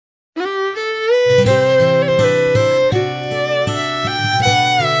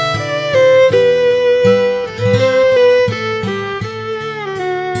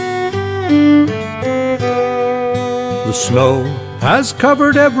snow has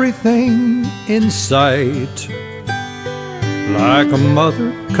covered everything in sight, like a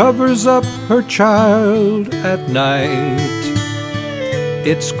mother covers up her child at night.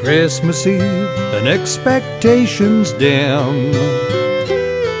 It's Christmas Eve and expectations dim.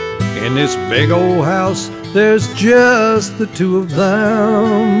 In this big old house there's just the two of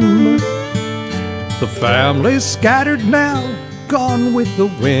them. The family's scattered now, gone with the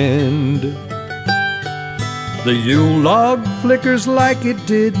wind. The Yule log flickers like it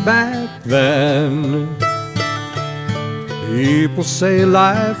did back then. People say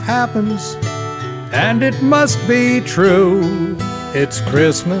life happens, and it must be true. It's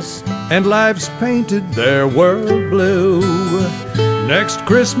Christmas, and life's painted their world blue. Next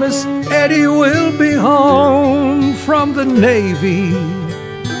Christmas, Eddie will be home from the Navy.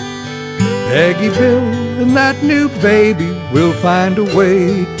 Peggy, Bill, and that new baby will find a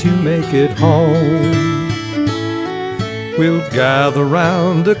way to make it home. We'll gather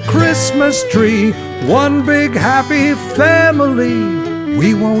round the Christmas tree, one big happy family.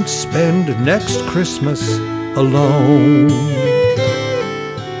 We won't spend next Christmas alone.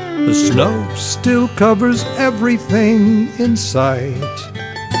 The snow still covers everything in sight,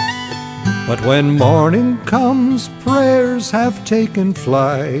 but when morning comes, prayers have taken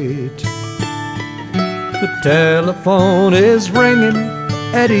flight. The telephone is ringing,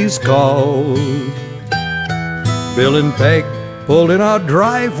 Eddie's called. Bill and Peg pulled in our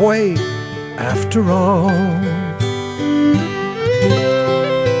driveway after all.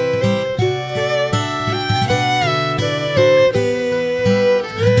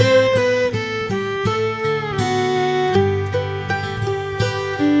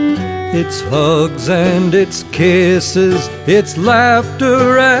 It's hugs and it's kisses, it's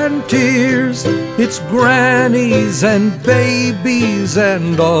laughter and tears, it's grannies and babies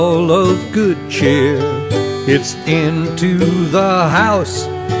and all of good cheer. It's into the house,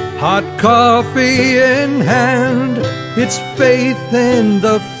 hot coffee in hand, it's faith in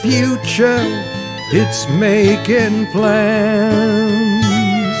the future, it's making plans.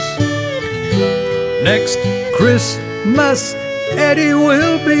 Next Christmas, Eddie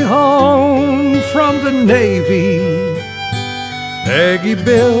will be home from the Navy. Peggy,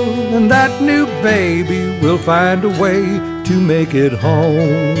 Bill, and that new baby will find a way to make it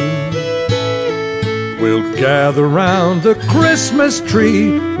home. We'll gather round the Christmas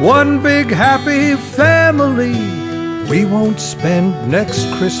tree, one big happy family. We won't spend next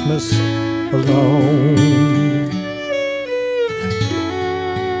Christmas alone.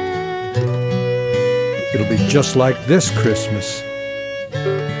 It'll be just like this Christmas.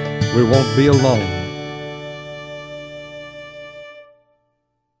 We won't be alone.